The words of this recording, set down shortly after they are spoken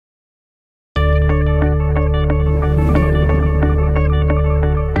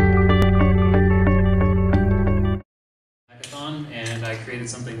created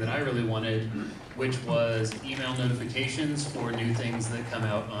something that I really wanted, which was email notifications for new things that come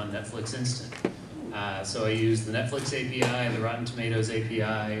out on Netflix Instant. So I used the Netflix API, the Rotten Tomatoes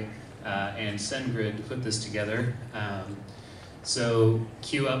API, and SendGrid to put this together. So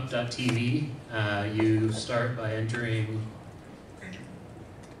queueup.tv, you start by entering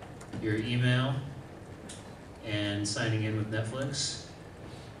your email and signing in with Netflix.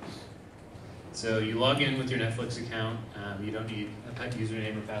 So you log in with your Netflix account. You don't need a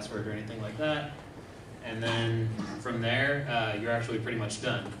username or password or anything like that. And then from there, you're actually pretty much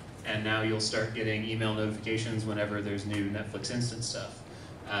done. And now you'll start getting email notifications whenever there's new Netflix Instant stuff.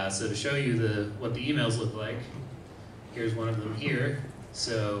 So to show you what the emails look like, here's one of them here.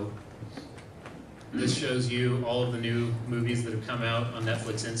 So this shows you all of the new movies that have come out on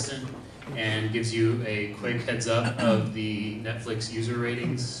Netflix Instant and gives you a quick heads up of the Netflix user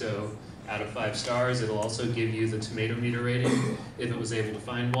ratings. So out of 5 stars, it'll also give you the tomato meter rating if it was able to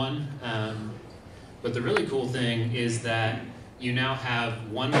find one. But the really cool thing is that you now have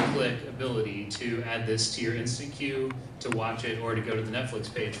one-click ability to add this to your instant queue, to watch it, or to go to the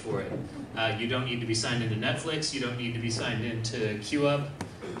Netflix page for it. You don't need to be signed into Netflix. You don't need to be signed into QUeup.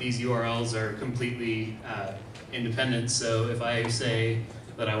 These URLs are completely independent. So if I say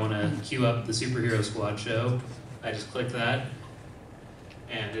that I want to queue up the Superhero Squad show, I just click that,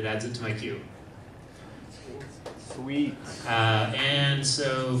 and it adds it to my queue. Sweet. And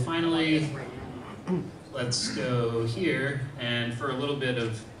so finally, let's go here, and for a little bit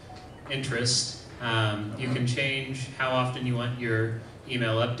of interest, you can change how often you want your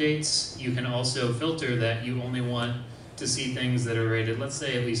email updates. You can also filter that you only want to see things that are rated, let's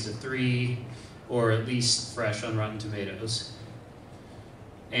say, at least a 3, or at least fresh on Rotten Tomatoes.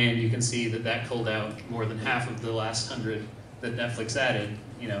 And you can see that that culled out more than half of the last 100 that Netflix added.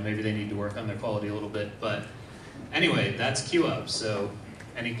 You know, maybe they need to work on their quality a little bit, but anyway, that's QUeup. So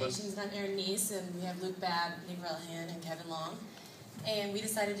any questions? I'm Erin Neese, and we have Luke Babb, Nick Relihan, and Kevin Long. And we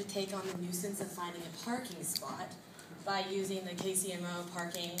decided to take on the nuisance of finding a parking spot by using the KCMO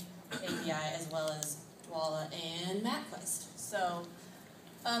parking API as well as Dwala and MapQuest. So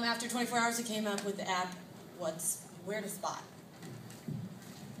after 24 hours, we came up with the app, Where to Spot.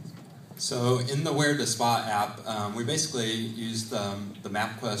 So in the Where to Spot app, we basically used the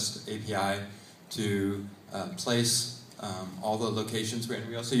MapQuest API to place all the locations.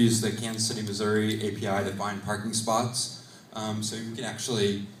 We also use the Kansas City, Missouri API to find parking spots. So you can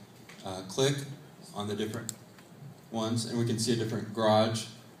actually click on the different ones, and we can see a different garage.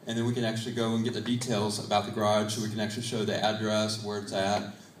 And then we can actually go and get the details about the garage, so we can actually show the address, where it's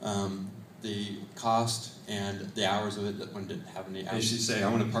at, the cost, and the hours of it. That one didn't have any. I usually say I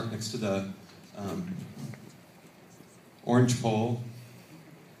want to park next to the orange pole.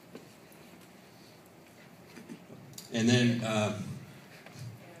 And then,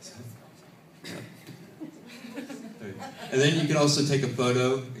 you can also take a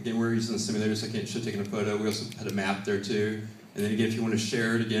photo. Again, we're using the simulator, so I can't show taking a photo. We also had a map there too. And then again, if you want to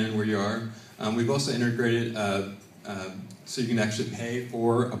share it again where you are, we've also integrated so you can actually pay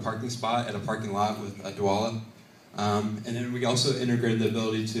for a parking spot at a parking lot with Dwala. And then we also integrated the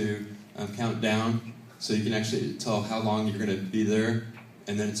ability to count down, so you can actually tell how long you're going to be there.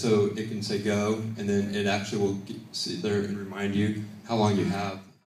 And then so it can say go, and then it actually will sit there and remind you how long you have.